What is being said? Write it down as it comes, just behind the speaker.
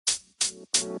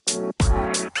Ladies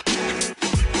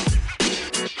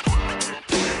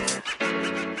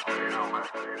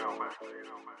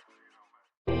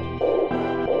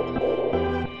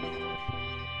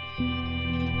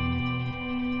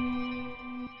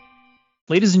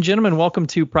and gentlemen, welcome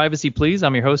to Privacy Please.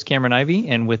 I'm your host, Cameron Ivey,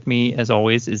 and with me, as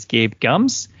always, is Gabe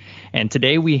Gums. And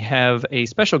today we have a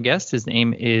special guest. His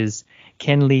name is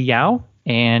Ken Lee Yao,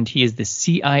 and he is the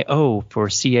CIO for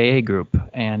CAA Group.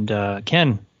 And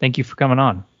Ken, thank you for coming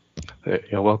on.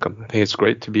 You're welcome. I think it's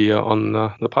great to be on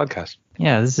the podcast.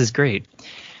 Yeah, this is great.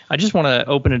 I just want to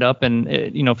open it up and,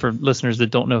 for listeners that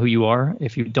don't know who you are,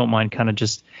 if you don't mind kind of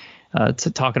just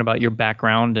talking about your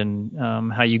background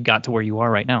and how you got to where you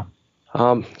are right now.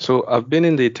 So I've been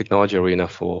in the technology arena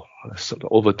for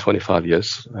over 25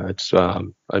 years.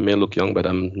 I may look young, but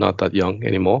I'm not that young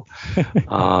anymore.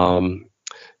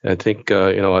 I think,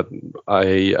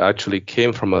 I actually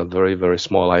came from a very, very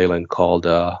small island called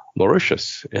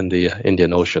Mauritius in the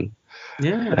Indian Ocean.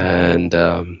 Yeah. And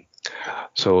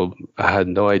so I had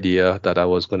no idea that I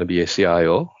was going to be a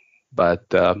CIO, but,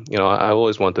 I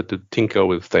always wanted to tinker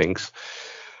with things.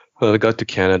 Well, I got to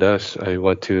Canada. I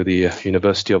went to the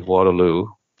University of Waterloo,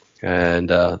 and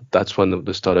that's when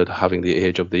we started having the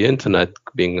age of the internet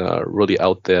being really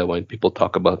out there when people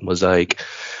talk about Mosaic,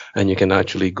 and you can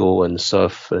actually go and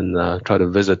surf and try to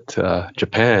visit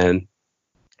Japan,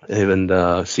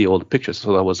 even see all the pictures.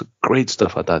 So that was great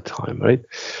stuff at that time, right?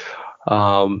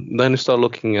 Then I started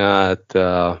looking at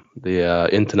the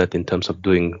internet in terms of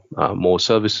doing more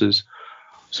services.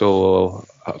 So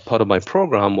part of my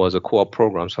program was a co-op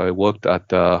program. So I worked at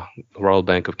the Royal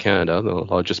Bank of Canada, the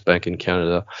largest bank in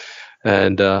Canada,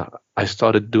 and I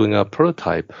started doing a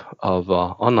prototype of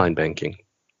online banking,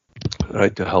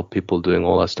 right, to help people doing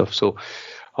all that stuff. So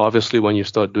obviously, when you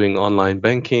start doing online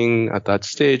banking at that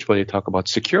stage, when you talk about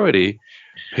security,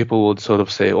 people would sort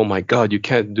of say, oh my God, you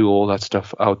can't do all that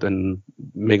stuff out and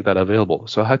make that available.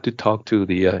 So I had to talk to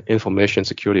the information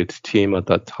security team at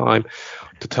that time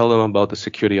to tell them about the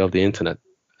security of the internet.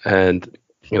 And,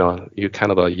 you're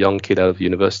kind of a young kid out of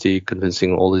university,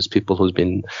 convincing all these people who's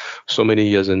been so many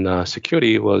years in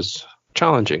security was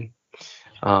challenging.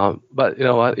 But,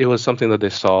 it was something that they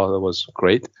saw that was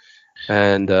great.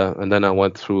 And then I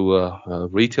went through a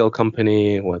retail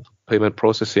company with payment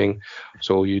processing.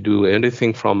 So you do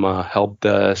anything from help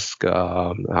desk,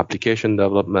 application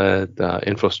development,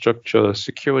 infrastructure,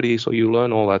 security. So you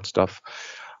learn all that stuff.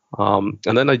 And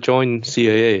then I joined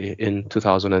CAA in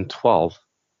 2012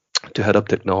 to head up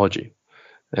technology.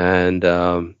 And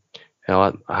I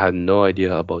had no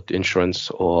idea about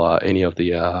insurance or any of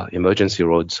the emergency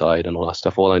roadside and all that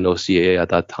stuff. All I know CAA at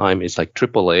that time is like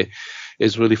AAA.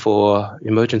 Is really for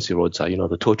emergency roadside,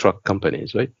 the tow truck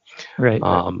companies, right? Right.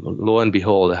 Lo and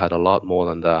behold, I had a lot more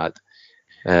than that.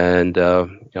 And,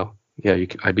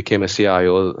 I became a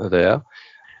CIO there.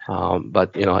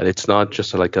 But, it's not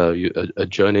just like a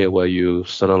journey where you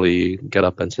suddenly get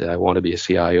up and say, I want to be a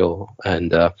CIO.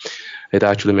 And it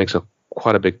actually makes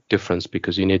quite a big difference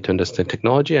because you need to understand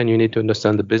technology and you need to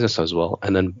understand the business as well.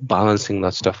 And then balancing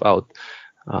that stuff out.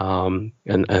 And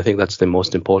I think that's the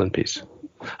most important piece.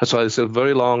 So it's a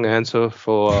very long answer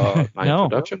for my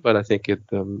introduction, but I think it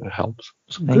helps.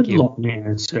 Good long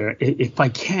answer. If I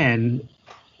can,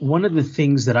 one of the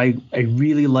things that I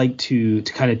really like to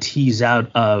kind of tease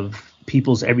out of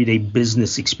people's everyday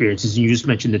business experiences, and you just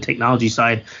mentioned the technology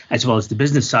side as well as the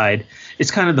business side,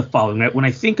 it's kind of the following, right? When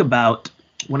I think about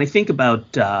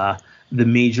the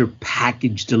major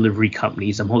package delivery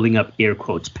companies, I'm holding up air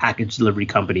quotes, package delivery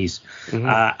companies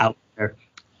out there,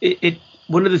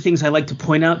 one of the things I like to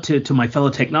point out to my fellow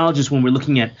technologists when we're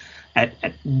looking at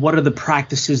what are the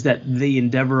practices that they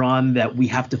endeavor on that we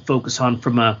have to focus on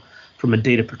from a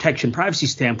data protection privacy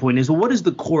standpoint is, well, what is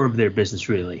the core of their business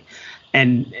really?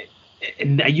 And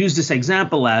I use this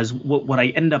example as what I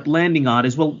end up landing on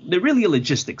is, well, they're really a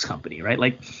logistics company, right?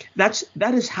 Like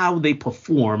that is how they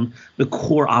perform the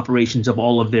core operations of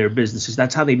all of their businesses.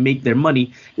 That's how they make their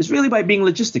money, is really by being a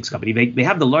logistics company. They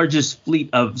have the largest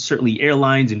fleet of certainly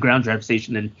airlines and ground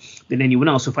transportation than anyone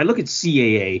else. So if I look at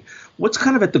CAA, what's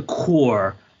kind of at the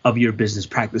core of your business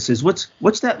practices?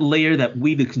 What's that layer that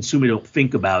we, the consumer, don't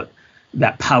think about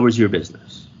that powers your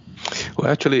business? Well,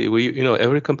 actually,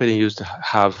 every company used to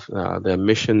have their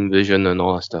mission, vision, and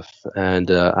all that stuff.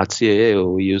 And at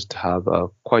CAA, we used to have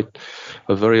quite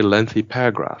a very lengthy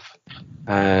paragraph.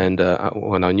 And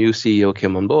when our new CEO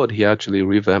came on board, he actually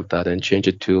revamped that and changed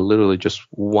it to literally just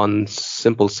one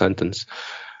simple sentence: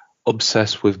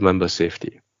 obsessed with member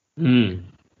safety. And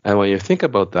when you think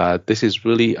about that, this is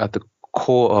really at the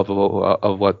core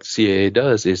of what CAA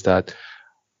does, is that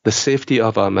the safety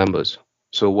of our members.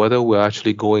 So whether we're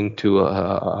actually going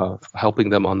to helping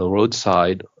them on the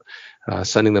roadside,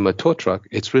 sending them a tow truck,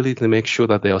 it's really to make sure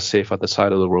that they are safe at the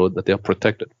side of the road, that they are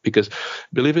protected. Because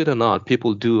believe it or not,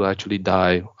 people do actually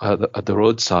die at the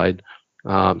roadside.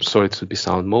 Sorry to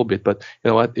sound morbid, but you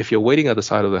know what? If you're waiting at the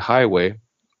side of the highway,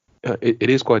 it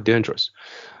is quite dangerous,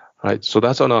 right? So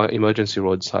that's on our emergency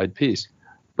roadside piece.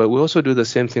 But we also do the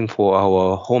same thing for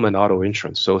our home and auto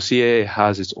insurance. So CAA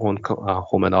has its own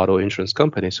home and auto insurance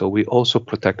company. So we also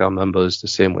protect our members the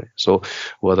same way. So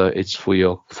whether it's for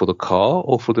the car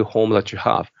or for the home that you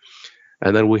have.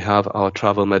 And then we have our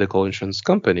travel medical insurance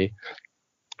company.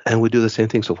 And we do the same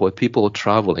thing. So for people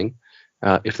traveling,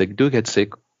 if they do get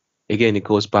sick, again, it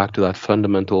goes back to that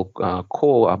fundamental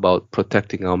core about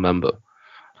protecting our member.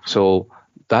 So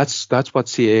that's what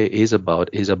CAA is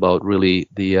about really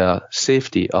the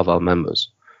safety of our members,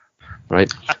 right?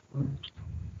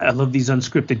 I love these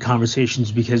unscripted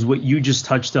conversations because what you just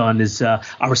touched on is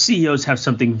our CEOs have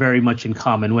something very much in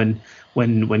common.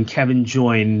 When Kevin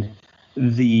joined,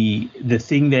 the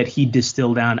thing that he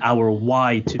distilled down our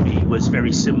why to be was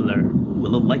very similar. A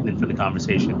little lightning for the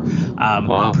conversation.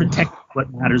 Wow. Protect what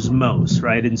matters most,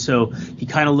 right? And so he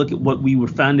kind of looked at what we were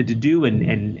founded to do,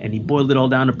 and he boiled it all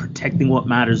down to protecting what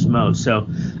matters most. So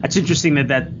that's interesting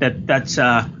that's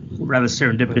rather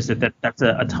serendipitous that's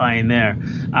a tie in there.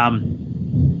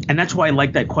 And that's why I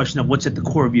like that question of what's at the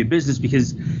core of your business,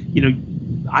 because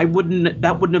that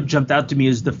wouldn't have jumped out to me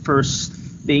as the first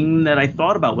thing that I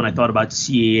thought about when I thought about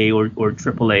CAA or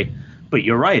AAA. But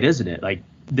you're right, isn't it? Like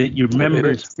that your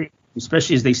members,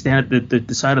 especially as they stand at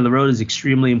the side of the road, is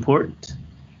extremely important.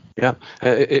 Yeah,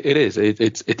 it is.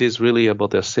 It is really about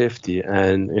their safety,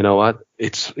 and you know what?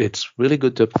 It's really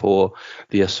good for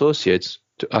the associates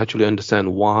to actually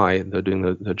understand why they're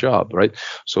doing the job, right?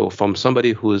 So from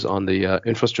somebody who's on the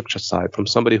infrastructure side, from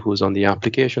somebody who's on the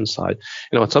application side,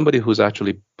 somebody who's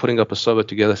actually putting up a server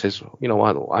together says, you know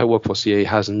what, I work for CA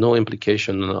has no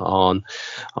implication on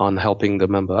helping the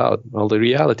member out. Well, the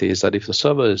reality is that if the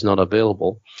server is not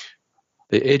available,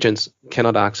 the agents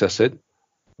cannot access it.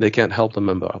 They can't help the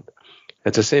member out.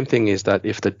 It's the same thing is that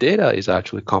if the data is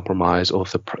actually compromised or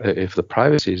if the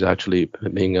privacy is actually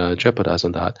being jeopardized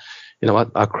on that, you know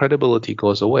what, our credibility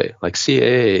goes away. Like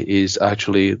CAA is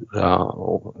actually,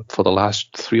 for the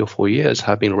last 3 or 4 years,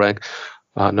 have been ranked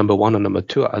number 1 and number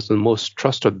 2 as the most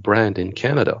trusted brand in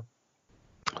Canada.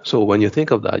 So when you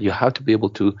think of that, you have to be able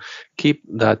to keep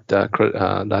that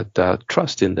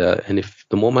trust in there. And if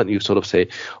the moment you sort of say,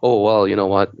 oh, well, you know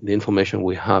what, the information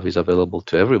we have is available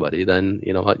to everybody, then,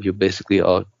 you know what, you basically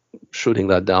are shooting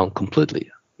that down completely,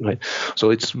 right? So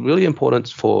it's really important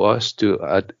for us to,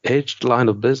 at each line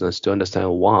of business, to understand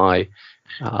why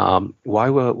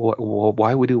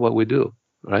we do what we do,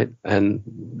 right? And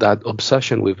that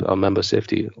obsession with our member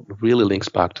safety really links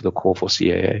back to the core for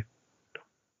CAA.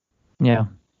 Yeah.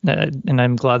 And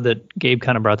I'm glad that Gabe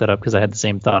kind of brought that up, because I had the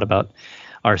same thought about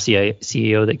our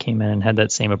CEO that came in and had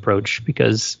that same approach,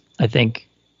 because I think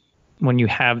when you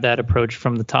have that approach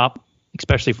from the top,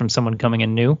 especially from someone coming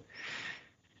in new,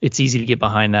 it's easy to get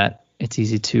behind that. It's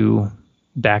easy to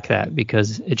back that,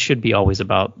 because it should be always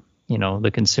about,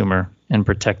 the consumer and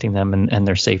protecting them and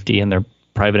their safety and their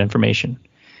private information,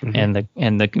 mm-hmm.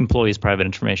 and the employee's private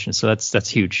information. So that's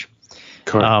huge.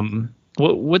 Correct.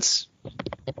 What's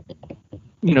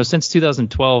since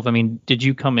 2012, I mean, did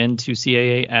you come into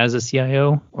CAA as a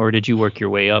CIO, or did you work your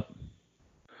way up?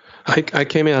 I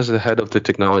came in as the head of the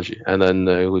technology, and then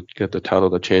I would get the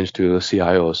title that changed to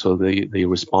CIO. So the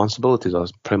responsibilities are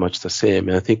pretty much the same.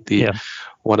 And I think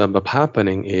what ended up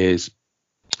happening is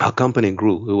our company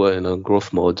grew. We were in a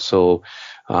growth mode. So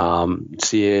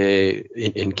CAA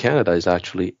in Canada is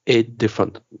actually 8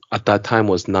 different, at that time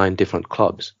was 9 different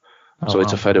clubs. So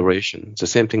it's a federation. It's the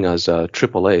same thing as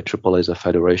AAA. AAA is a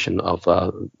federation of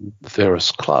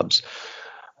various clubs.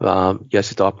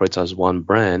 Yes, it operates as one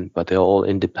brand, but they're all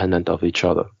independent of each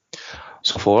other.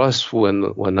 So for us,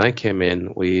 when I came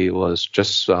in, we was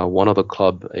just one other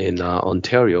club in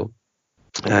Ontario,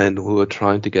 and we were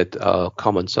trying to get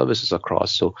common services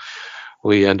across. So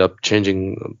we end up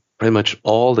changing pretty much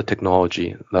all the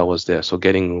technology that was there. So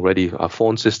getting ready a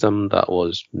phone system that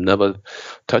was never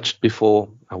touched before.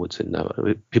 I would say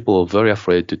never. People are very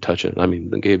afraid to touch it. I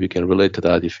mean, Gabe, you can relate to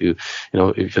that. If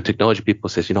if your technology people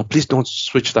says, please don't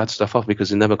switch that stuff off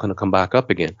because it's never going to come back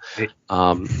up again.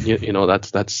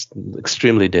 That's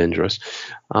extremely dangerous.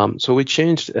 So we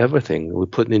changed everything. We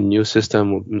put in a new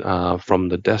system from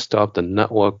the desktop, the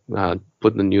network,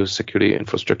 put the new security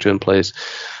infrastructure in place.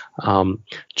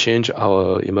 Change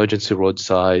our emergency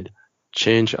roadside,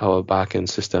 change our backend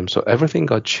system. So everything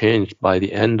got changed by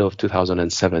the end of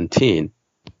 2017.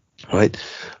 right?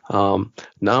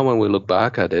 Now, when we look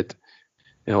back at it,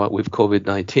 with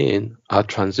COVID-19, our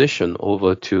transition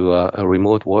over to a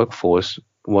remote workforce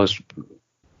was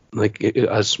like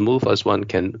as smooth as one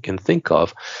can think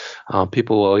of.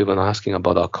 People were even asking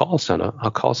about our call center.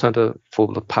 Our call center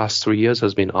for the past 3 years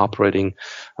has been operating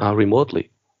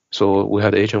remotely. So we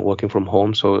had agent working from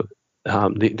home. So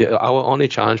our only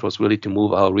challenge was really to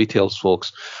move our retail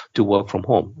folks to work from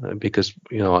home, because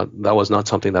that was not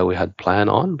something that we had planned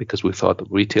on, because we thought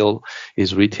retail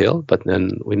is retail, but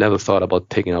then we never thought about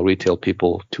taking our retail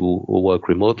people to work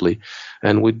remotely,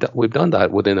 and we've done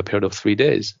that within a period of 3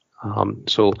 days.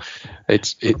 So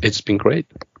it's been great.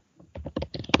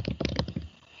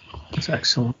 That's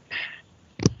excellent.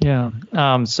 Yeah.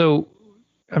 So,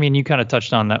 I mean, you kind of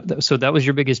touched on that. So that was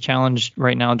your biggest challenge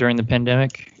right now during the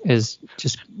pandemic, is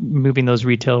just moving those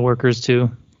retail workers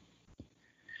to.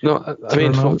 No, I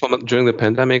mean, during the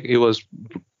pandemic, it was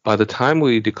by the time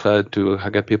we declared to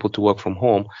get people to work from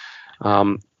home.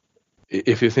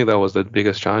 If you think that was the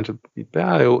biggest challenge,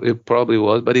 yeah, it probably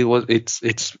was, but it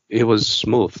was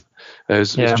smooth.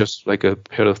 It's just like a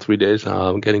period of 3 days,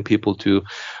 getting people to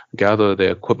gather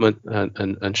their equipment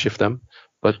and shift them.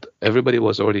 But everybody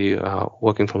was already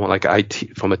working from home. Like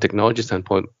IT, from a technology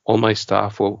standpoint, all my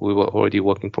staff we were already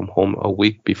working from home a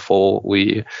week before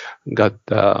we got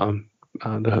the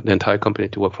entire company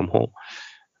to work from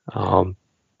home.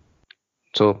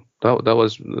 So that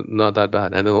was not that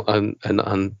bad. And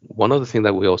one other thing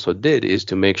that we also did is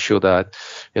to make sure that,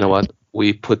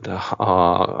 we put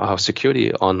our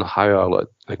security on higher alert.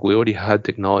 Like, we already had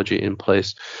technology in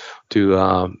place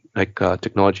to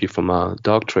technology from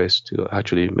Darktrace to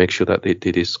actually make sure that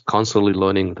it is constantly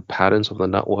learning the patterns of the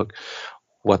network,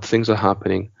 what things are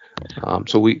happening.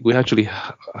 So we actually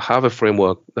have a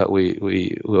framework that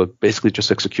we were basically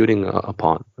just executing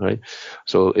upon, right?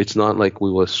 So it's not like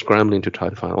we were scrambling to try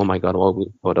to find, oh my God,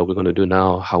 what are we going to do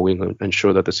now? How are we going to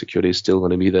ensure that the security is still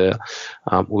going to be there?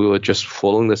 We were just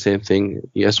following the same thing.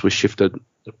 Yes, we shifted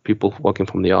people working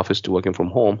from the office to working from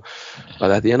home,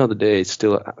 but at the end of the day, it's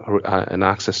still an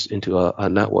access into a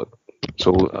network.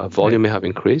 So volume may have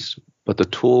increased, but the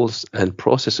tools and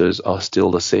processes are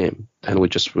still the same, and we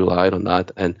just relied on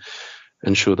that and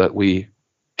ensure that we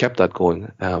kept that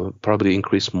going. Probably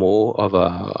increase more of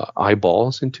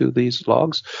eyeballs into these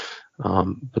logs,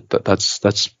 but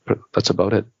that's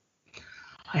about it.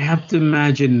 I have to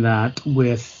imagine that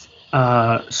with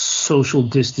social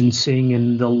distancing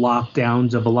and the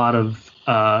lockdowns of a lot of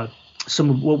some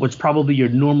of what's probably your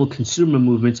normal consumer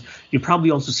movements, you've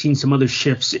probably also seen some other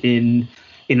shifts in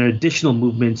additional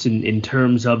movements in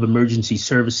terms of emergency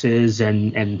services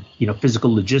and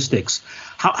physical logistics.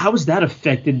 How has that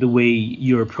affected the way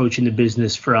you're approaching the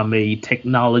business from a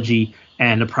technology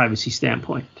and a privacy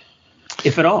standpoint,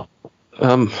 if at all?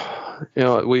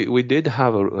 We did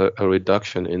have a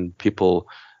reduction in people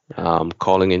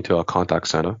calling into our contact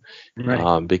center,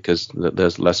 right, because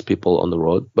there's less people on the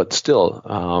road. But still,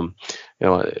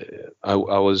 I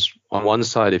was on one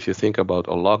side. If you think about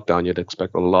a lockdown, you'd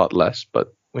expect a lot less,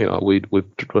 but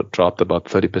we've dropped about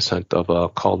 30% of our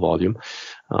call volume,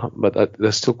 but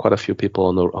there's still quite a few people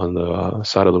on the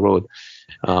side of the road.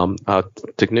 Our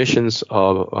technicians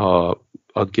are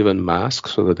given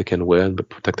masks so that they can wear and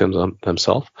protect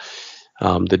themselves.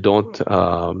 They're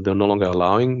no longer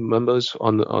allowing members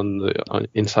on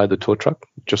inside the tow truck,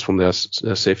 just from their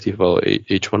safety for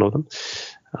each one of them.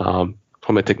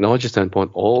 From a technology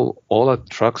standpoint, all our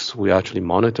trucks, we actually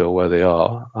monitor where they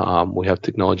are. We have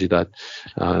technology that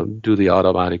do the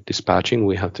automatic dispatching.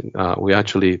 We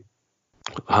actually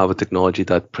have a technology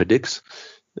that predicts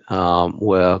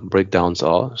where breakdowns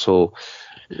are. So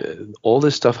all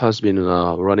this stuff has been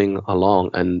running along,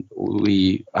 and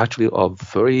we actually are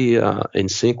very in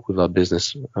sync with our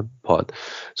business part.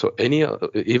 So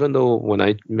even though when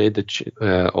I made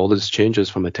all these changes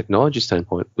from a technology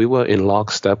standpoint, we were in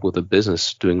lockstep with the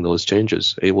business doing those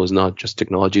changes. It was not just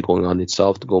technology going on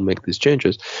itself to go make these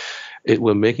changes.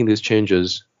 We're making these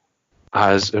changes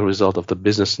as a result of the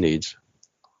business needs,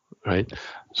 right?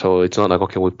 So it's not like,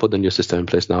 okay, we put the new system in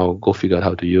place, now go figure out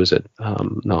how to use it.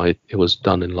 No, it was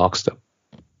done in lockstep.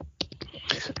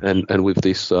 And with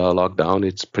this lockdown,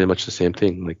 it's pretty much the same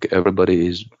thing. Like, everybody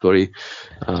is very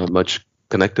much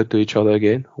connected to each other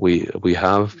again. We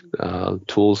have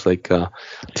tools like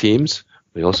Teams.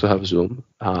 We also have Zoom,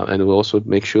 and we also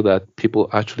make sure that people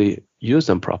actually use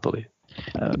them properly.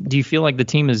 Do you feel like the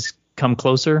team has come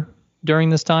closer during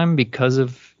this time because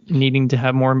of needing to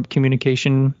have more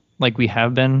communication like we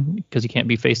have been, because you can't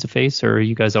be face to face, or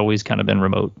you guys always kind of been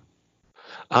remote?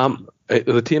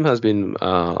 The team has been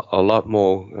a lot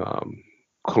more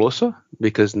closer,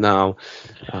 because now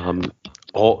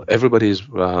everybody is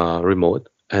remote,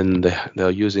 and they're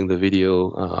using the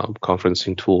video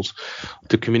conferencing tools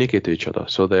to communicate to each other.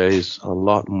 So there is a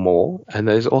lot more, and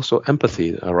there is also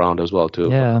empathy around as well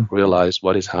to realize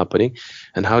what is happening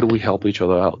and how do we help each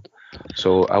other out.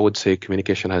 So I would say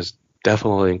communication has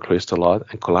definitely increased a lot,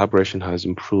 and collaboration has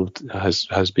improved,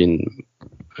 has been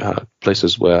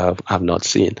places where I've not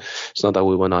seen. It's not that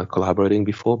we were not collaborating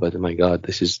before, but oh my God,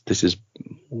 this is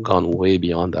gone way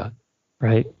beyond that.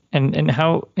 Right. And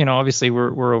how, obviously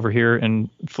we're over here in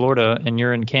Florida and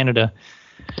you're in Canada.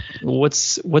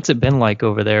 What's it been like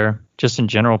over there, just in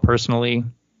general, personally?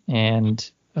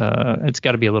 And it's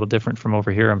got to be a little different from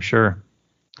over here, I'm sure.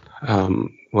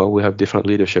 Well, we have different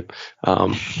leadership.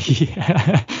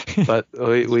 Yeah. But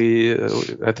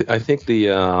I think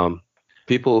the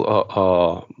people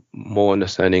are more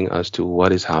understanding as to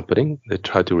what is happening. They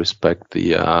try to respect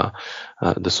the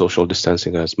social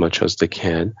distancing as much as they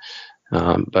can.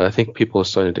 But I think people are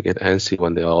starting to get antsy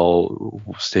when they're all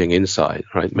staying inside,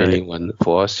 right? Meaning when,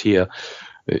 for us here,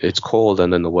 it's cold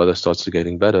and then the weather starts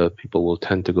getting better, people will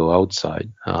tend to go outside.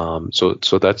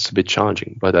 So that's a bit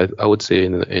challenging. But I would say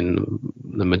in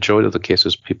the majority of the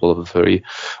cases, people are very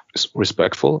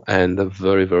respectful and they're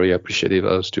very, very appreciative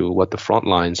as to what the front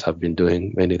lines have been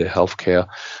doing, mainly the healthcare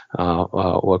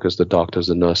workers, the doctors,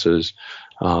 the nurses,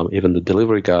 even the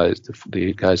delivery guys,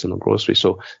 the guys in the grocery.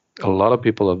 So a lot of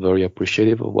people are very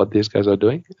appreciative of what these guys are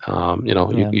doing.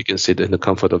 You can sit in the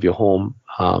comfort of your home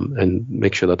and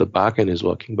make sure that the back end is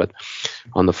working. But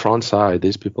on the front side,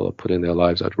 these people are putting their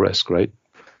lives at risk, right?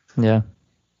 Yeah.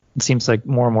 It seems like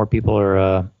more and more people are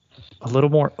a little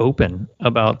more open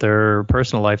about their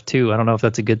personal life, too. I don't know if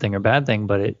that's a good thing or bad thing,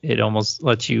 but it almost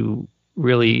lets you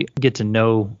really get to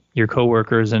know your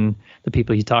coworkers and the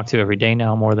people you talk to every day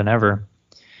now more than ever.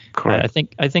 Correct.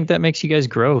 I think that makes you guys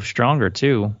grow stronger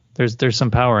too. There's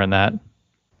some power in that.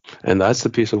 And that's the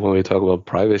piece of when we talk about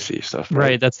privacy stuff.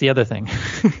 Right. That's the other thing.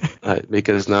 Right,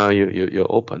 because now you're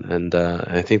open, and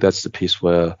I think that's the piece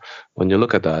where when you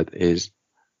look at that is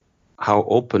how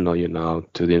open are you now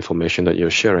to the information that you're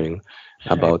sharing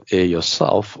about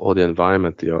yourself or the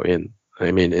environment that you're in.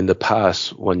 I mean, in the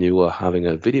past, when you were having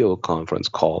a video conference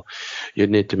call, you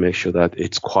need to make sure that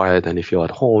it's quiet. And if you're at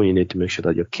home, you need to make sure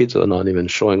that your kids are not even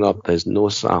showing up. There's no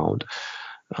sound.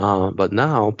 But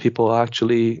now people are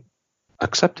actually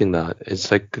accepting that.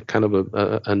 It's like kind of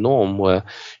a norm where,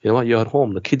 you know what, you're at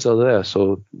home, the kids are there,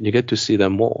 so you get to see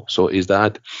them more. So is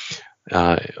that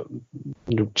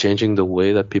changing the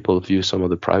way that people view some of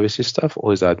the privacy stuff,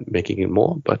 or is that making it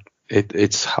more? But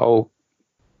it's how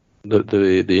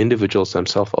the individuals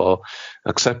themselves are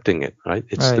accepting it, right?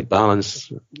 It's the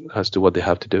balance as to what they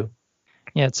have to do.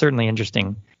 Yeah, it's certainly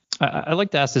interesting. I like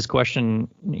to ask this question,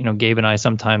 Gabe and I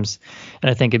sometimes,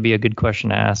 and I think it'd be a good question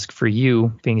to ask for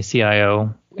you being a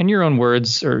CIO. In your own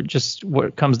words, or just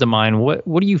what comes to mind, what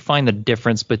do you find the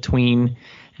difference between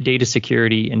data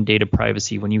security and data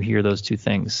privacy when you hear those two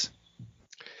things?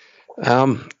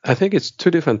 I think it's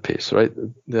two different pieces, right?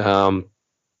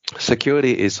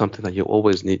 Security is something that you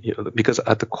always need, because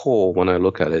at the core, when I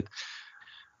look at it,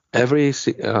 every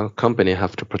company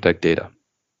have to protect data,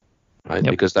 right?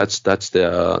 Yep. Because that's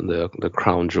the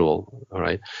crown jewel, all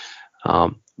right?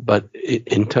 But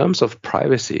in terms of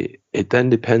privacy, it then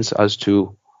depends as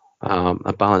to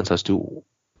a balance as to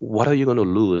what are you going to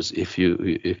lose if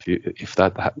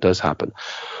that does happen.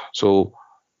 So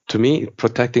to me,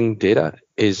 protecting data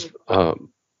is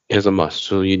a must.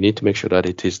 So you need to make sure that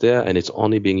it is there and it's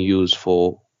only being used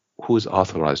for who's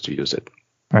authorized to use it.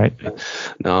 Right.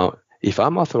 Now, if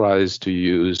I'm authorized to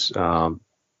use,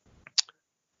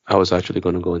 I was actually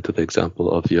going to go into the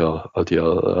example of your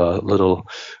little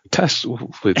test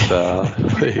with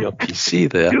your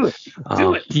PC there.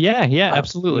 Do it. Yeah,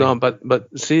 absolutely. No, but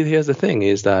see, here's the thing: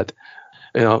 is that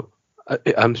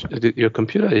your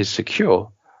computer is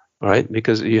secure, right?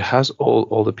 Because it has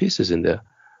all the pieces in there.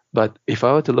 But if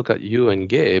I were to look at you and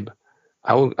Gabe,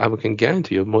 I can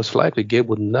guarantee you, most likely Gabe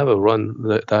would never run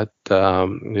the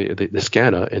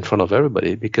scanner in front of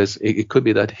everybody, because it could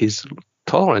be that his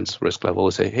tolerance risk level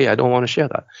will say, hey, I don't want to share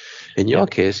that. In your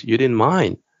case, you didn't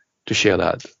mind to share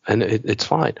that, and it's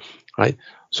fine, right?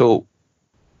 So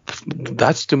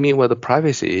that's to me where the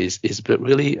privacy is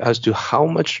really as to how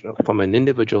much, from an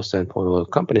individual standpoint or a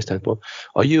company standpoint,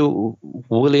 are you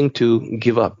willing to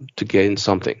give up to gain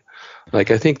something?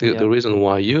 Like, I think the reason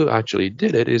why you actually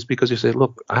did it is because you said,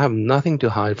 look, I have nothing to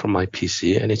hide from my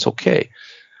PC, and it's okay.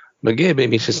 But Gabe,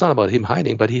 it's not about him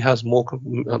hiding, but he has more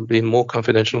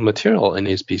confidential material in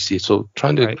his PC. So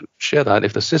trying to share that,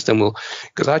 if the system will,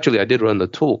 because actually I did run the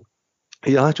tool,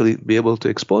 he'll actually be able to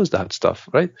expose that stuff,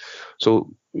 right?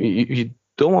 So you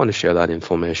don't want to share that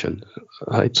information,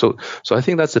 right? So I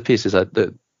think that's the piece, is that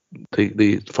the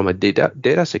from a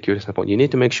data security standpoint, you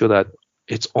need to make sure that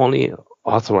it's only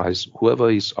authorized.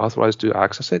 Whoever is authorized to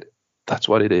access it, that's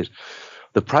what it is.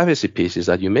 The privacy piece is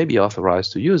that you may be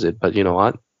authorized to use it, but you know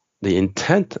what? The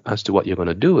intent as to what you're going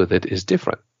to do with it is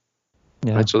different.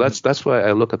 Yeah. Right? So that's why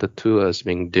I look at the two as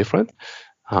being different.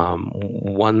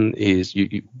 One is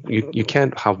you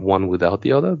can't have one without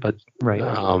the other, but right.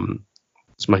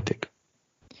 It's my take.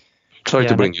 Sorry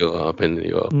to bring you up in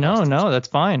your. No, that's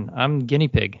fine. I'm guinea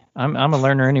pig. I'm a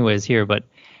learner anyways here, but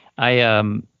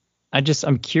I'm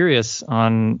curious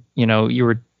on, you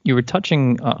were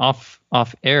touching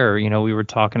off air, we were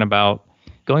talking about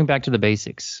going back to the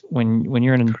basics when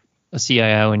you're in a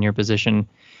CIO in your position.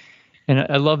 And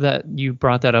I love that you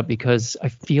brought that up, because I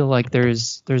feel like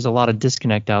there's a lot of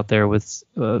disconnect out there with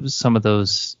some of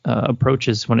those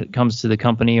approaches when it comes to the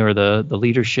company or the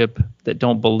leadership that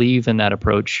don't believe in that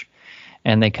approach,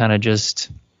 and they kind of just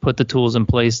put the tools in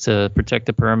place to protect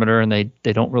the perimeter, and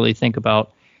they don't really think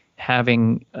about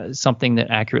having something that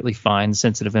accurately finds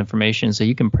sensitive information so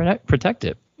you can protect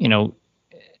it.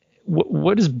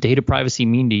 What does data privacy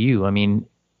mean to you? I mean,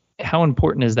 how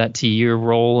important is that to your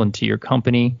role and to your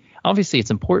company? Obviously, it's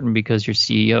important because your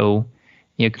CEO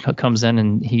comes in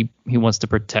and he wants to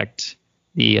protect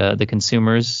the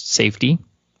consumer's safety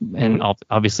and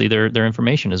obviously their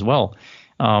information as well.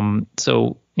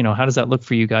 So, how does that look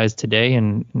for you guys today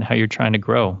and how you're trying to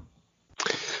grow?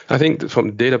 I think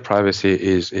from data privacy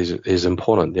is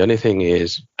important. The only thing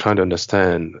is trying to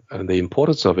understand the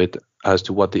importance of it as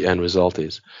to what the end result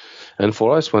is. And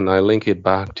for us, when I link it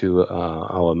back to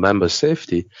our member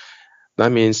safety,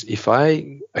 that means if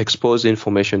I expose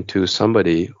information to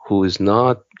somebody who is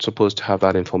not supposed to have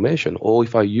that information, or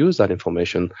if I use that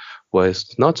information where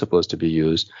it's not supposed to be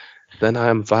used, then I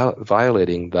am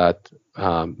violating that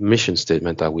mission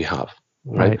statement that we have,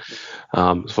 right?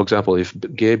 For example, if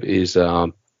Gabe is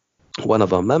one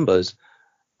of our members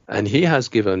and he has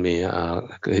given me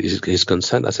his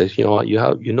consent, I said, you know what,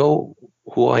 you know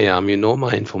who I am, you know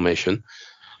my information,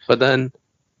 but then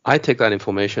I take that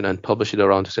information and publish it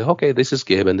around to say, okay, this is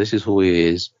Gabe and this is who he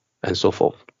is, and so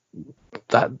forth.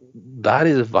 That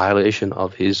is a violation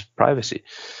of his privacy.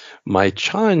 My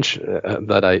challenge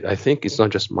that I think it's not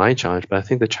just my challenge, but I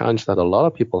think the challenge that a lot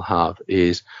of people have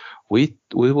is we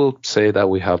will say that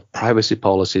we have privacy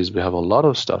policies, we have a lot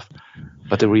of stuff,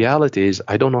 but the reality is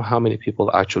I don't know how many people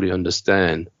actually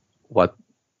understand what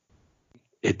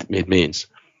it means.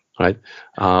 Right.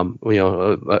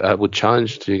 I would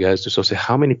challenge to you guys to sort of say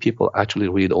how many people actually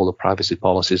read all the privacy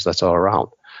policies that are around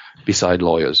beside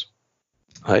lawyers.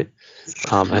 Right.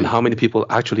 And how many people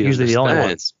actually usually understand. The only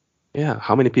ones. Yeah.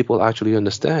 How many people actually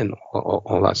understand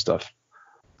all that stuff?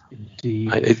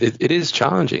 It is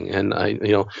challenging. And I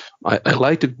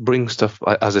like to bring stuff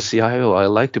as a CIO. I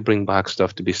like to bring back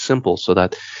stuff to be simple so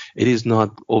that it is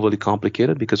not overly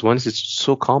complicated, because once it's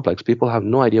so complex, people have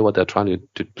no idea what they're trying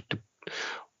to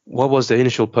what was the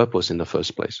initial purpose in the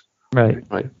first place? Right.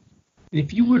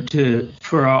 If you were to,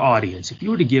 for our audience, if you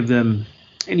were to give them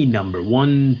any number,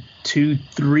 1, 2,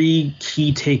 3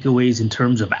 key takeaways in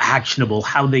terms of actionable,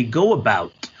 how they go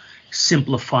about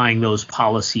simplifying those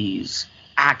policies,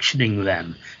 actioning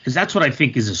them, because that's what I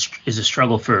think is a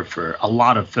struggle for a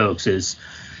lot of folks. Is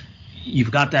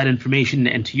you've got that information,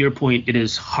 and to your point, it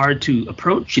is hard to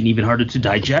approach and even harder to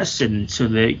digest, and so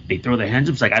they throw their hands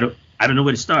up. It's like, I don't know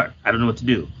where to start. I don't know what to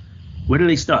do. Where do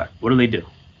they start? What do they do?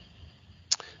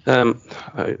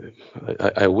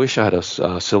 I wish I had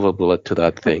a silver bullet to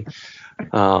that thing.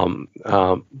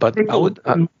 But I would.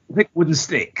 Rick wouldn't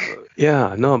stick.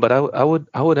 Yeah, no, but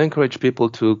I would encourage people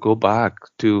to go back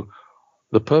to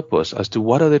the purpose as to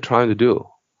what are they trying to do,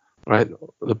 right?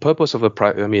 The purpose of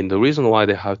the reason why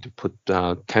they have to put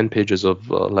 10 pages of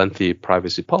lengthy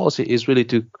privacy policy is really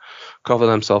to cover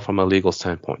themselves from a legal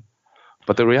standpoint.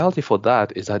 But the reality for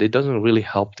that is that it doesn't really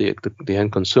help the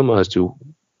end consumer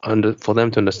for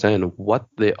them to understand what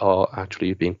they are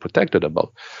actually being protected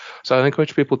about. So I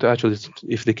encourage people to actually,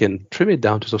 if they can trim it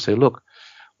down to sort of say, look,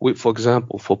 for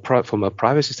example, from a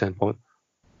privacy standpoint,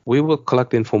 we will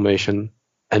collect information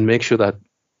and make sure that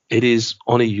it is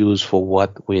only used for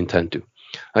what we intend to.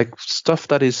 Like stuff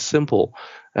that is simple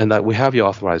and that we have your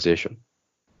authorization,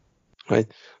 right?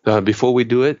 Before we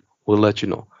do it, we'll let you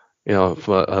know.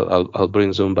 I'll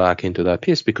bring Zoom back into that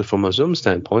piece, because from a Zoom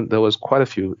standpoint, there was quite a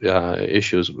few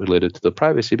issues related to the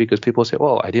privacy, because people say,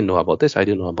 well, I didn't know about this, I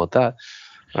didn't know about that,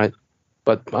 right?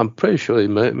 But I'm pretty sure it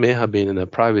may have been in the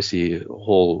privacy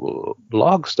whole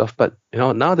blog stuff, but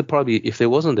now they probably, if they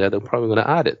wasn't there, they're probably going to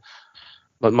add it.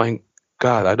 But my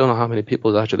God, I don't know how many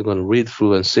people are actually going to read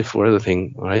through and sift for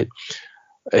everything, right?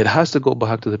 it has to go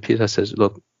back to the piece that says,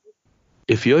 look,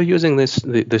 if you're using these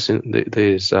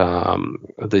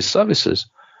services,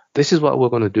 this is what we're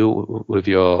going to do with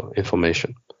your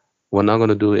information. We're not going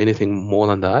to do anything more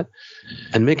than that,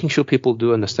 and making sure people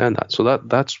do understand that. So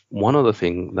that's one of the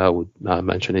things that I would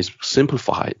mention is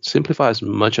simplify it. Simplify as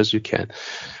much as you can.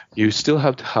 You still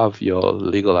have to have your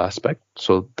legal aspect,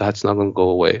 so that's not going to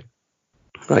go away,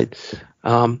 right?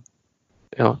 And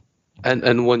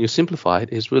when you simplify it,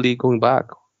 it's really going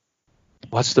back.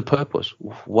 What's the purpose?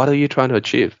 What are you trying to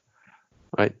achieve,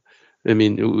 right? I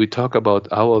mean, we talk about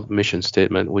our mission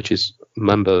statement, which is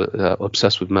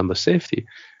obsessed with member safety.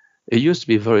 It used to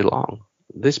be very long.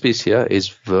 This piece here is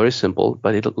very simple,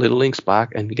 but it links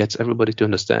back and gets everybody to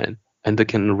understand, and they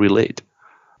can relate,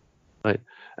 right?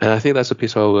 And I think that's a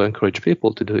piece I will encourage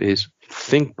people to do is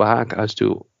think back as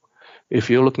to, if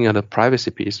you're looking at a privacy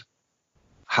piece,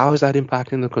 how is that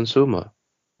impacting the consumer?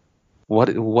 What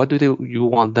do you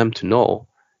want them to know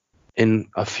in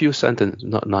a few sentences,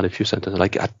 not a few sentences,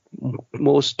 like at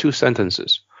most 2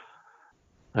 sentences,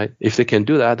 right? If they can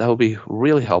do that, that would be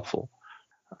really helpful.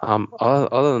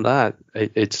 Other than that,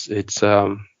 it's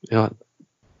I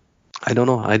don't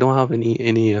know. I don't have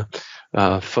any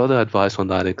further advice on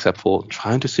that except for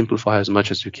trying to simplify as much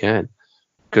as you can,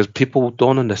 because people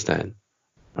don't understand,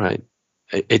 right?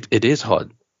 It is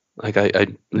hard. Like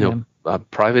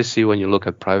privacy. When you look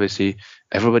at privacy,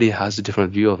 everybody has a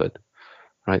different view of it,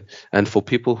 right? And for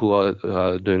people who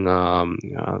are doing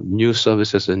new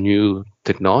services and new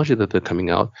technology that they're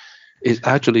coming out, is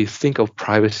actually think of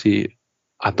privacy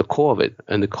at the core of it,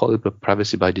 and they call it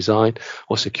privacy by design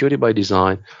or security by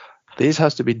design. This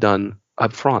has to be done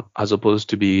up front as opposed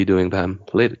to be doing them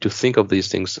later, to think of these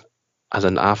things as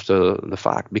an after the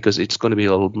fact, because it's going to be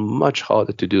much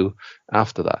harder to do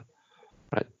after that,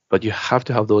 right? But you have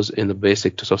to have those in the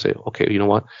basic to sort of say, okay, you know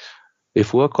what?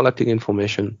 If we're collecting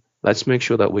information, let's make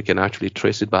sure that we can actually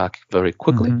trace it back very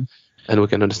quickly, and we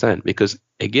can understand. Because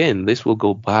again, this will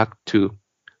go back to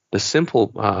the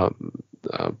simple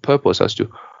purpose as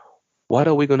to what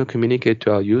are we going to communicate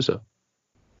to our user.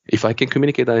 If I can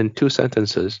communicate that in 2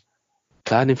 sentences,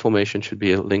 that information should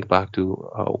be linked back to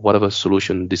whatever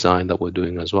solution design that we're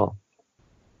doing as well.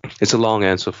 It's a long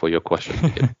answer for your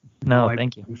question. No,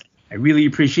 thank you. I really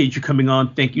appreciate you coming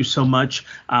on. Thank you so much.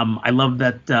 I love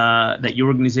that your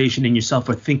organization and yourself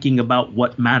are thinking about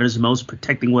what matters most,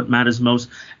 protecting what matters most.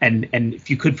 And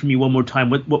if you could, for me one more time,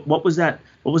 what was that?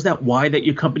 What was that why that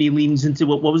your company leans into?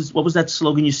 What was that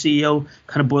slogan your CEO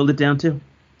kind of boiled it down to?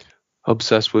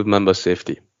 Obsessed with member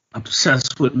safety.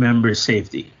 Obsessed with member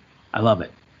safety. I love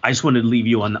it. I just wanted to leave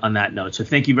you on that note. So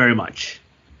thank you very much.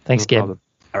 Thanks, Gabe. Problem.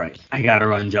 All right. I got to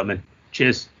run, gentlemen.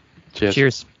 Cheers.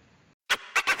 Cheers.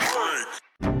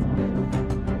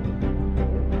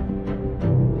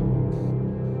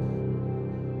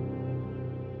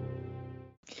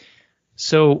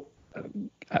 So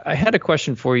I had a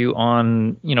question for you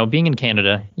on, being in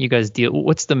Canada, you guys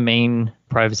what's the main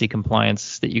privacy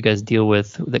compliance that you guys deal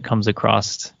with that comes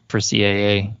across for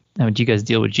CAA? Now, do you guys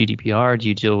deal with GDPR? Do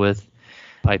you deal with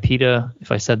PIPEDA,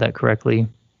 if I said that correctly?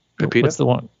 PIPEDA? What's the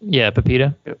one? Yeah,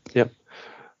 PIPEDA. Yep.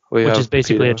 Which is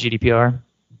basically PIPEDA. a GDPR.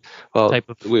 Well, type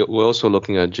of... we're also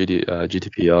looking at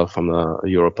GDPR from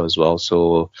Europe as well.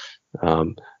 So,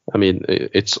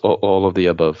 it's all of the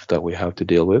above that we have to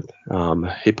deal with.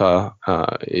 HIPAA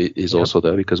is also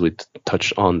there because we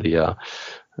touch on the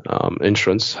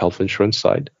health insurance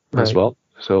side as well.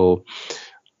 So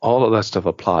all of that stuff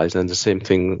applies. And the same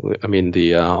thing,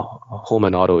 the home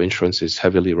and auto insurance is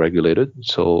heavily regulated.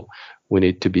 So we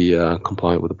need to be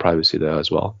compliant with the privacy there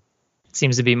as well. It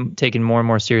seems to be taken more and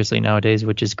more seriously nowadays,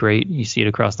 which is great. You see it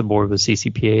across the board with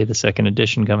CCPA, the second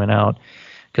edition coming out,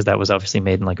 because that was obviously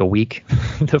made in like a week,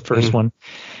 the first one.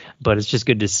 But it's just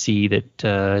good to see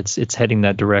that it's heading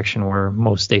that direction where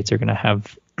most states are going to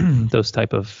have those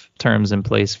type of terms in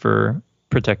place for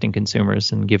protecting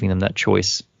consumers and giving them that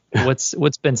choice.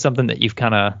 What's been something that you've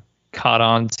kind of caught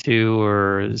on to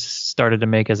or started to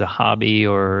make as a hobby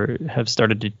or have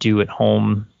started to do at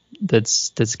home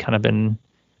that's kind of been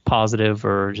positive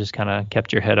or just kind of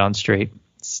kept your head on straight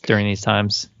during these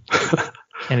times?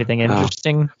 Anything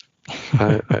interesting?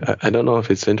 I don't know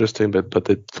if it's interesting, but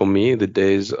for me, the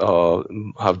days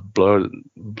have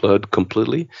blurred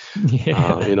completely.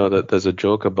 Yeah. That there's a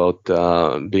joke about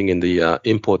being in the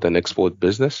import and export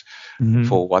business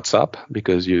for WhatsApp,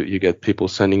 because you get people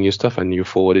sending you stuff and you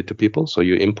forward it to people. So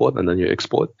you import and then you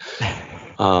export.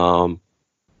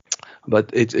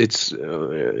 But it's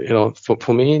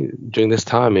for me during this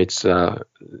time, it's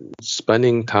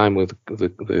spending time with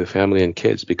the family and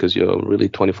kids, because you're really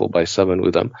 24/7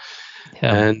 with them.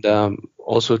 Yeah. And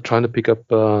also trying to pick up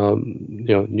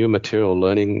new material,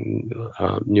 learning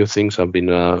new things. I've been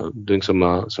doing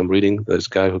some reading. There's a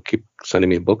guy who keeps sending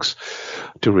me books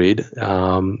to read.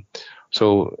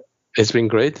 So it's been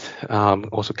great.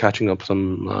 Also catching up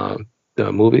some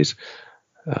movies.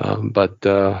 But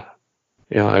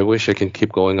I wish I can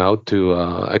keep going out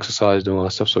to exercise, doing all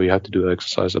that stuff. So you have to do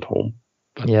exercise at home.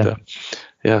 But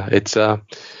it's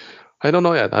I don't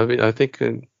know yet. I mean, I think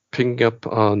picking up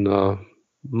on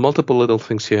multiple little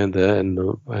things here and there,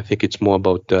 and I think it's more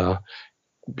about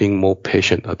being more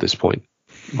patient at this point,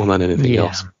 more than anything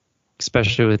else.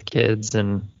 Especially with kids,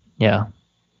 and your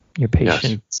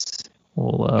patience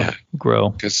will grow.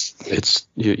 Because it's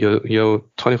you're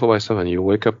 24/7. You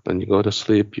wake up and you go to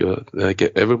sleep. You're like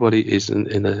everybody is in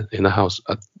the house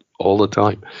all the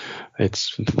time.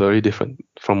 It's very different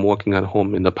from working at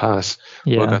home in the past.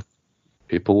 Yeah.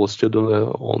 People will still do their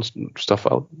own stuff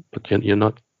out, but you're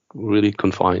not really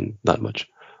confined that much.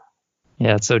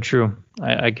 Yeah, it's so true.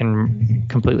 I can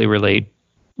completely relate.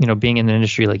 Being in the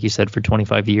industry, like you said, for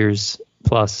 25 years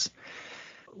plus,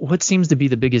 what seems to be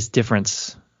the biggest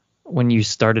difference when you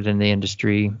started in the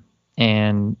industry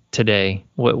and today?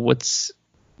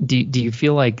 Do you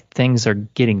feel like things are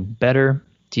getting better?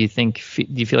 Do you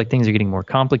feel like things are getting more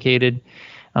complicated?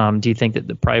 Do you think that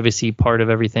the privacy part of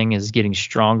everything is getting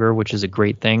stronger, which is a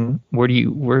great thing?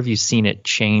 Where have you seen it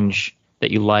change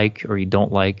that you like or you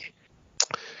don't like?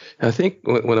 I think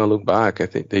when I look back, I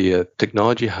think the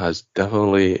technology has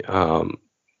definitely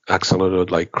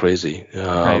accelerated like crazy.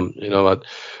 Right.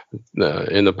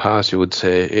 In the past you would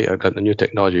say, hey, I got the new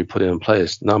technology, put it in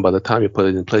place. Now by the time you put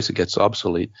it in place, it gets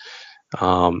obsolete.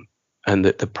 And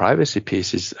the privacy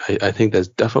piece is, I think there's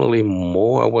definitely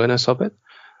more awareness of it.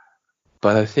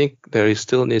 But I think there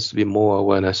still needs to be more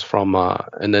awareness from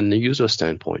and then the user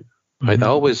standpoint. Right? Mm-hmm. I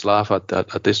always laugh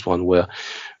at this one where,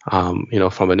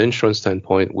 from an insurance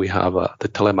standpoint, we have the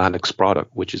telematics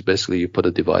product, which is basically you put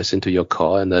a device into your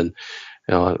car, and then,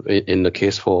 in the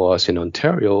case for us in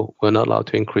Ontario, we're not allowed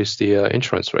to increase the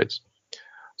insurance rates.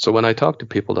 So when I talk to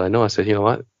people that I know, I said, you know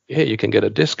what, hey, you can get a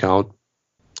discount.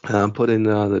 Put in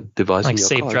the device like in your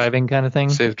safe car. driving kind of thing.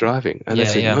 Safe driving, and they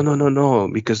say no,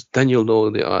 because then you'll know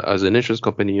as an insurance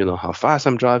company, you know how fast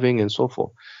I'm driving and so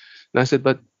forth. And I said,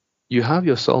 but you have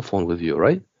your cell phone with you,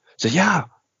 right? I said, yeah.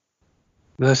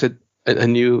 And I said,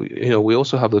 and we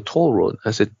also have the toll road.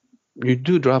 I said, you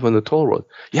do drive on the toll road?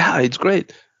 Yeah, it's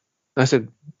great. And I said,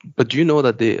 but do you know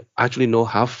that they actually know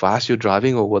how fast you're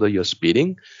driving or whether you're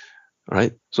speeding?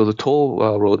 Right, so the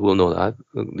toll road will know that.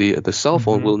 The cell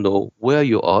phone will know where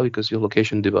you are because your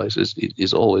location device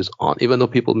is always on. Even though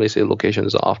people may say location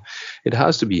is off, it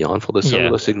has to be on for the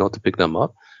cellular signal to pick them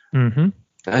up. Mm-hmm.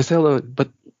 I tell them, but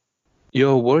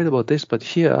you're worried about this. But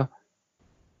here,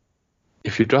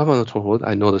 if you drive on the toll road,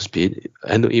 I know the speed,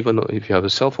 and even if you have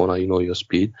a cell phone, I know your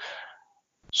speed.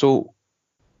 So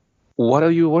what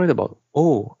are you worried about?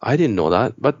 Oh, I didn't know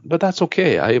that, but that's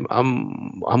okay.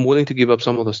 I'm willing to give up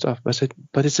some of the stuff. I said,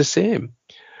 but it's the same.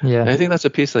 Yeah. And I think that's a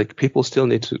piece like people still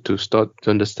need to start to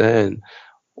understand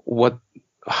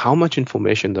how much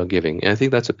information they're giving. And I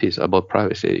think that's a piece about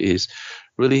privacy is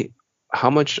really how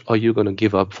much are you going to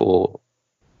give up for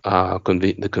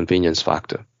the convenience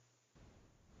factor,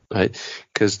 right?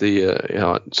 Because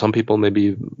some people may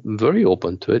be very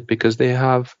open to it because they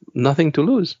have nothing to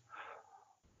lose,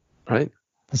 right?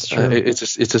 That's true.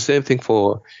 It's the same thing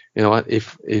for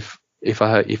if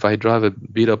I drive a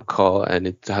beat up car and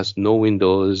it has no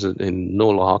windows and no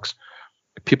locks,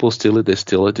 people steal it. They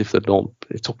steal it. If they don't,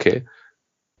 it's okay.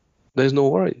 There's no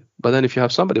worry. But then if you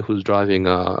have somebody who's driving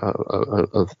a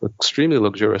extremely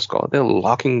luxurious car, they're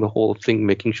locking the whole thing,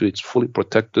 making sure it's fully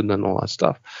protected and all that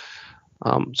stuff.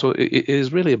 So it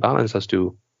is really a balance as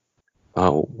to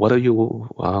what are you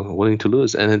willing to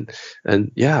lose? And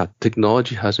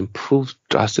technology has improved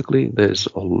drastically. There's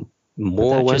more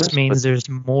awareness. That just means there's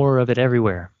more of it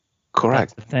everywhere.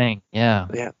 Correct. That's the thing. Yeah.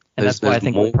 Yeah. And that's why I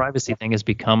think the privacy thing has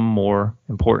become more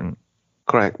important.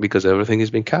 Correct, because everything is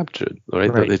being captured,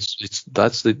 right?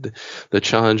 That's the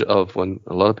challenge of when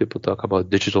a lot of people talk about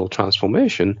digital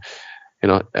transformation.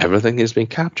 Everything is being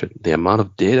captured. The amount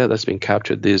of data that's being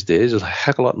captured these days is a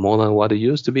heck of a lot more than what it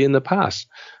used to be in the past.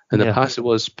 In the past, it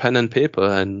was pen and paper,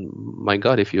 and my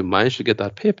God, if you manage to get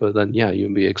that paper, then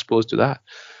you'll be exposed to that.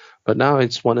 But now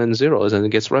it's 1 and 0s, and it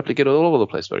gets replicated all over the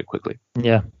place very quickly.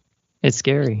 Yeah, it's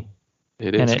scary.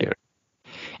 It is scary.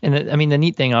 And the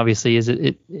neat thing, obviously, is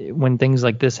when things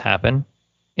like this happen,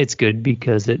 it's good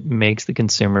because it makes the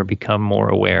consumer become more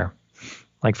aware.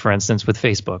 Like, for instance, with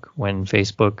Facebook, when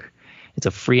Facebook, it's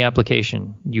a free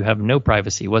application, you have no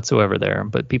privacy whatsoever there,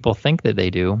 but people think that they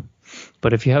do.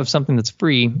 But if you have something that's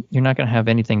free, you're not going to have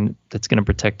anything that's going to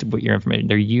protect what your information.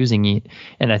 They're using it.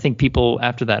 And I think people,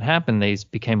 after that happened, they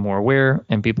became more aware,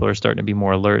 and people are starting to be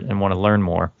more alert and want to learn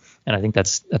more. And I think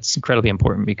that's incredibly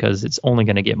important, because it's only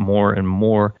going to get more and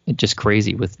more just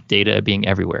crazy with data being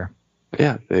everywhere.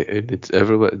 Yeah, it's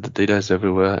everywhere. The data is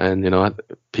everywhere, and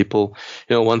people.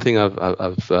 One thing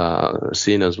I've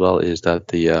seen as well is that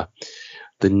the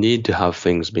need to have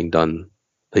things being done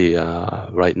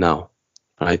right now,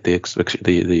 right?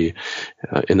 The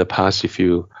in the past, if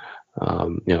you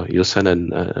you'll send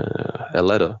a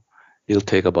letter, it'll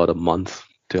take about a month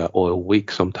or a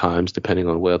week sometimes, depending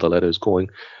on where the letter is going,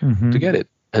 to get it,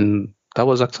 and that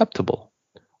was acceptable.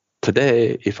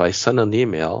 Today, if I send an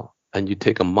email and you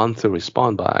take a month to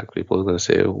respond back, people are going to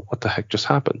say, "What the heck just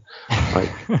happened?"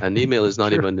 Right? And email is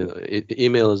not even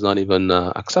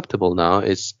acceptable now.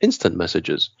 It's instant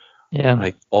messages. Yeah.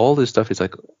 Like all this stuff is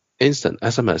like instant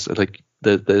SMS. Like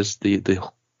there's the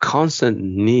constant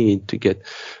need to get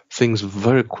things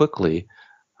very quickly.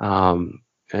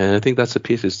 And I think that's the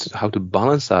piece, is how to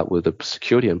balance that with the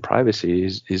security and privacy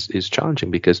is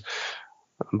challenging, because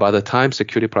by the time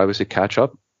security privacy catch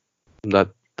up, that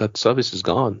service is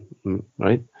gone,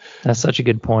 right? That's such a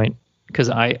good point, because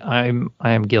I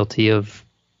am guilty of,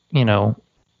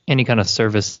 any kind of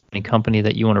service, any company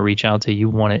that you want to reach out to, you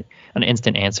want an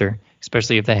instant answer,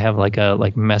 especially if they have like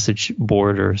a message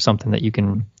board or something that you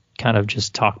can kind of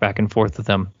just talk back and forth with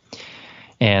them.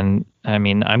 And I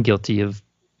mean, I'm guilty of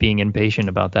being impatient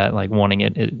about that, like wanting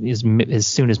it as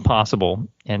soon as possible.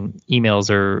 And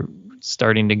emails are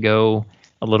starting to go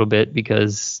a little bit,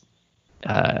 because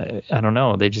I don't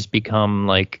know, they just become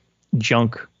like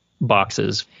junk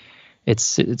boxes.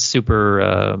 It's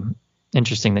super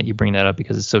interesting that you bring that up,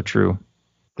 because it's so true.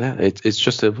 Yeah, it's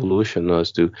just evolution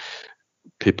as to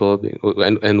people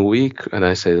and we, and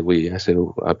I say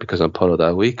because I'm part of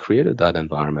that, we created that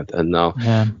environment, and now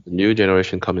the new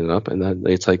generation coming up, and then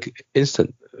it's like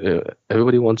instant.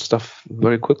 Everybody wants stuff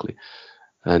very quickly,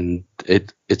 and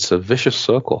it's a vicious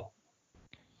circle.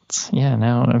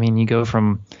 Now I mean, you go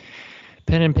from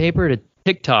pen and paper to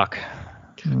TikTok,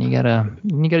 and you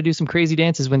gotta do some crazy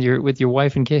dances with your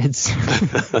wife and kids.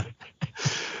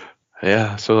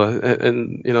 Yeah. So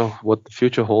and what the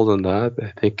future holds on that,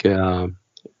 I think in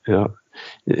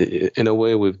a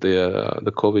way with the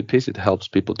COVID piece, it helps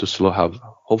people to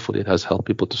hopefully it has helped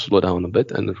people to slow down a bit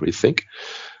and rethink.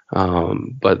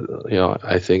 But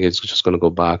I think it's just going to go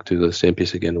back to the same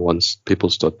piece again once people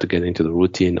start to get into the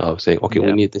routine of saying, okay,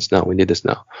 we need this now,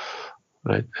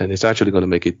 right? And it's actually going to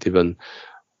make it even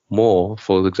more.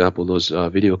 For example, those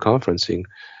video conferencing,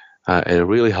 it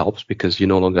really helps, because you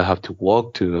no longer have to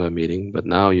walk to a meeting, but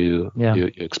now you're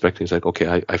expecting, it's like,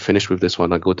 okay, I finished with this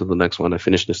one, I go to the next one, I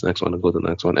finish this next one, I go to the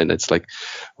next one, and it's like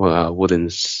within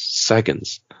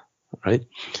seconds, right?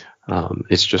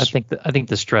 It's just. I think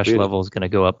the stress level is going to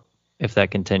go up if that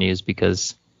continues,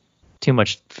 because too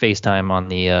much FaceTime on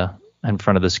the in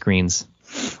front of the screens.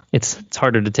 It's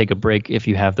harder to take a break if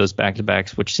you have those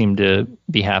back-to-backs, which seem to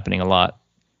be happening a lot.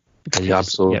 Yeah,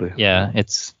 absolutely. Yeah,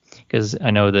 it's because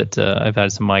I know that I've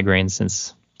had some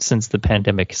migraines since the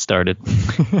pandemic started.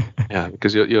 Yeah,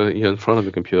 because you're in front of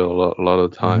the computer a lot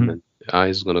of the time, and the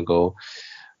eyes are going to go.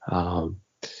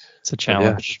 It's a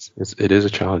challenge. Yeah, it is a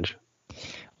challenge.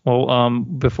 Well,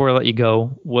 before I let you go,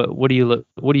 what are you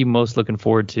most looking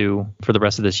forward to for the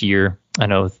rest of this year? I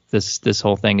know this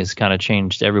whole thing has kind of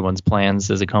changed everyone's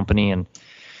plans as a company, and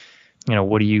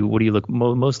what are you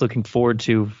most looking forward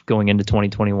to going into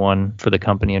 2021 for the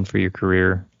company and for your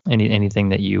career? Anything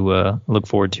that you look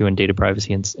forward to in data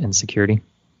privacy and security?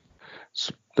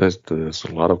 There's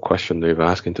a lot of questions they've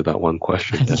asked into that one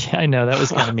question. Yeah, I know, that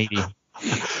was kind of meaty.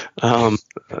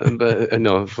 But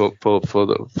no, for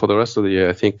the rest of the year,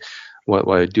 I think what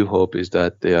I do hope is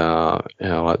that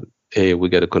we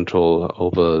get a control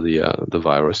over the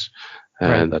virus,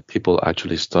 and that people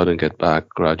actually start and get back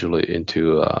gradually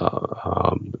into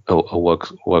a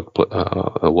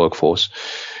workforce,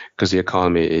 because the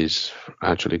economy is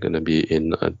actually going to be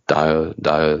in a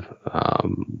dire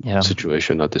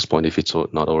situation at this point, if it's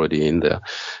not already in there.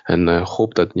 And I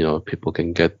hope that people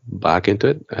can get back into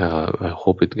it. I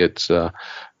hope it gets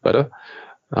better.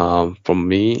 From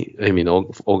me, I mean,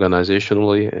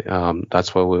 organizationally,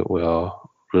 that's what we are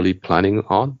really planning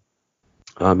on.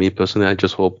 Me personally, I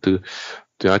just hope to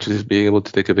actually be able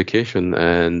to take a vacation,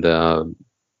 and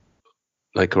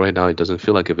like right now, it doesn't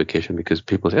feel like a vacation, because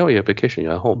people say, "Oh, you're on vacation,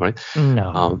 you're at home, right?"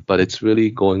 No. But it's really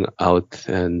going out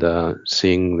and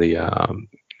seeing the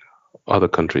other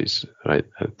countries, right?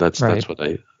 That's what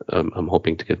I'm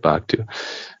hoping to get back to.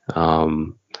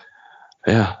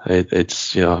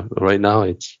 It's right now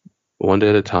one day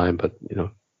at a time. But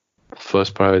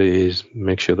first priority is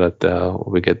make sure that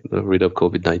we get rid of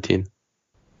COVID-19.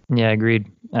 Yeah, agreed.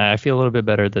 I feel a little bit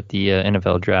better that the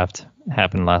NFL draft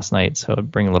happened last night, so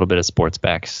bring a little bit of sports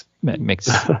back, makes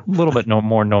a little bit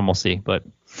more normalcy. But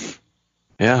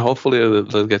yeah, hopefully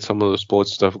they'll get some of the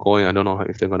sports stuff going. I don't know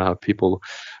if they're going to have people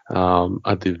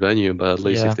at the venue, but at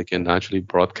least if they can actually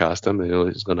broadcast them,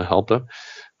 it's going to help them.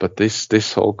 But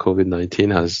this whole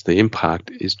COVID-19 has the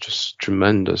impact is just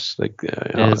tremendous. Like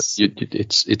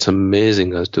it's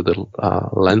amazing as to the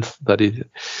length that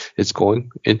it's going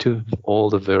into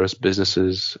all the various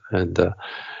businesses, and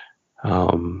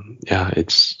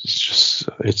it's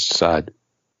sad.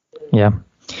 Yeah.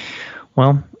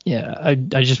 Well, yeah, I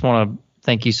just want to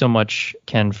thank you so much,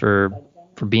 Ken, for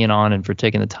being on and for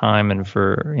taking the time and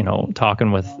for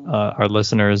talking with our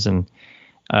listeners, and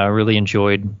really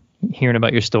enjoyed hearing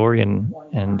about your story, and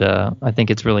I think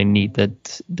it's really neat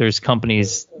that there's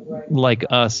companies like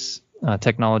us, a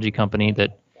technology company,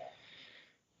 that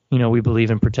we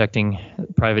believe in protecting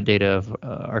private data of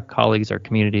our colleagues, our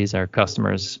communities, our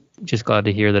customers. Just glad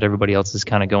to hear that everybody else is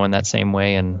kind of going that same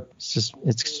way, and it's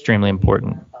extremely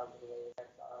important.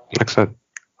 Excellent.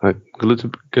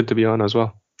 Good to be on as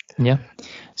well. Yeah.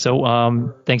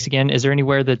 So thanks again. Is there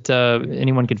anywhere that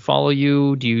anyone could follow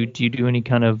you? Do you do any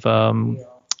kind of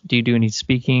do you do any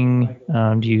speaking?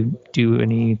 Do you do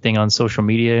anything on social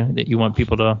media that you want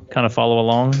people to kind of follow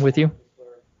along with you?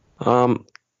 I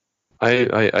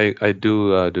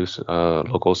do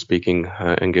local speaking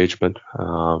engagement.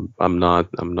 I'm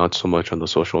not so much on the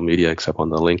social media except on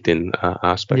the LinkedIn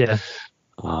aspect.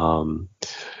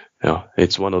 Yeah.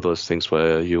 It's one of those things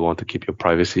where you want to keep your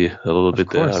privacy a little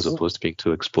bit there, as opposed to being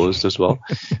too exposed as well.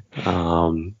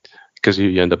 Because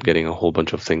you end up getting a whole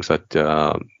bunch of things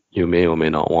that you may or may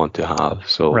not want to have.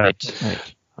 So right.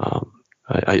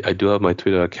 I do have my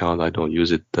Twitter account. I don't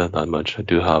use it that much. I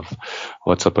do have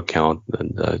WhatsApp account,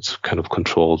 and it's kind of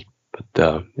controlled. But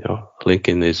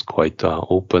LinkedIn is quite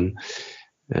open,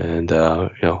 and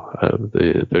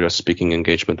the various speaking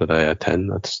engagement that I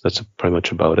attend, that's pretty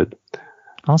much about it.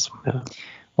 Awesome. Yeah.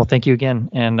 Well, thank you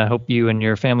again, and I hope you and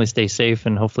your family stay safe,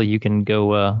 and hopefully you can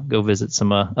go visit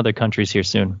some other countries here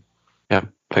soon. Yeah.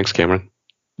 Thanks, Cameron.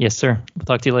 Yes, sir. We'll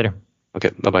talk to you later. Okay.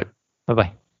 Bye-bye.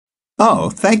 Bye-bye. Oh,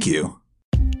 thank you.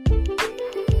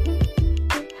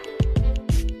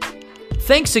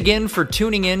 Thanks again for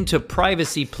tuning in to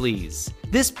Privacy Please.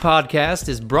 This podcast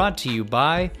is brought to you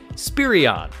by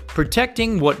Spirion,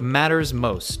 protecting what matters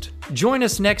most. Join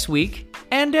us next week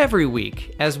and every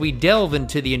week as we delve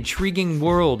into the intriguing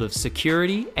world of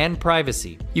security and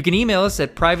privacy. You can email us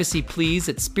at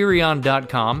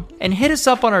privacyplease@spirion.com and hit us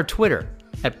up on our Twitter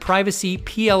at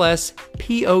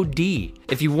privacyplspod.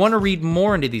 If you want to read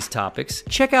more into these topics,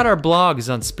 check out our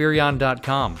blogs on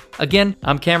spirion.com. Again,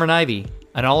 I'm Cameron Ivy,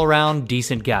 an all-around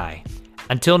decent guy.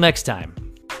 Until next time.